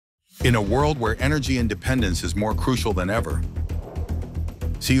In a world where energy independence is more crucial than ever,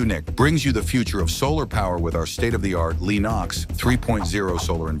 Ziewnic brings you the future of solar power with our state-of-the-art Lenox 3.0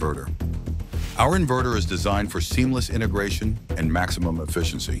 solar inverter. Our inverter is designed for seamless integration and maximum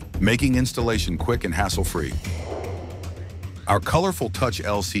efficiency, making installation quick and hassle-free. Our colorful touch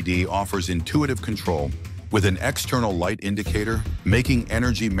LCD offers intuitive control with an external light indicator, making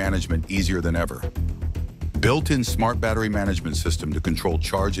energy management easier than ever. Built-in smart battery management system to control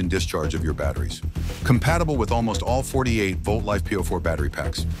charge and discharge of your batteries. Compatible with almost all 48-volt LifePO4 battery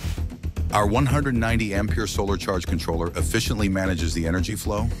packs. Our 190-ampere solar charge controller efficiently manages the energy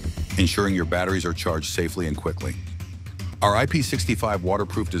flow, ensuring your batteries are charged safely and quickly. Our IP65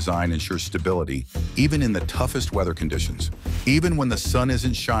 waterproof design ensures stability, even in the toughest weather conditions. Even when the sun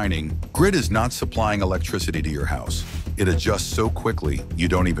isn't shining, grid is not supplying electricity to your house. It adjusts so quickly, you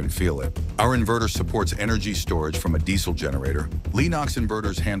don't even feel it. Our inverter supports energy storage from a diesel generator. Lenox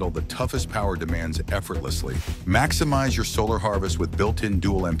inverters handle the toughest power demands effortlessly. Maximize your solar harvest with built-in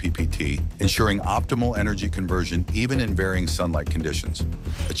dual MPPT, ensuring optimal energy conversion even in varying sunlight conditions.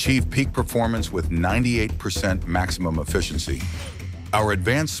 Achieve peak performance with 98% maximum efficiency. Our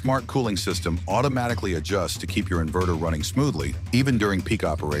advanced smart cooling system automatically adjusts to keep your inverter running smoothly, even during peak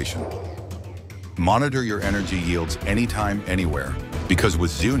operation. Monitor your energy yields anytime, anywhere, because with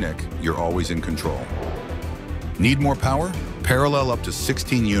Ziewnic, you're always in control. Need more power? Parallel up to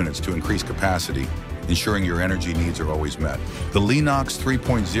 16 units to increase capacity, ensuring your energy needs are always met. The Lenox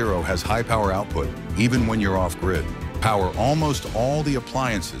 3.0 has high power output, even when you're off-grid. Power almost all the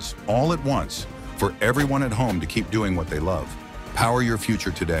appliances, all at once, for everyone at home to keep doing what they love. Power your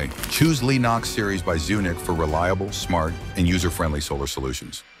future today. Choose Lenox Series by Ziewnic for reliable, smart, and user-friendly solar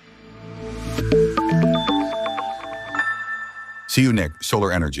solutions. Ziewnic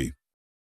Solar Energy.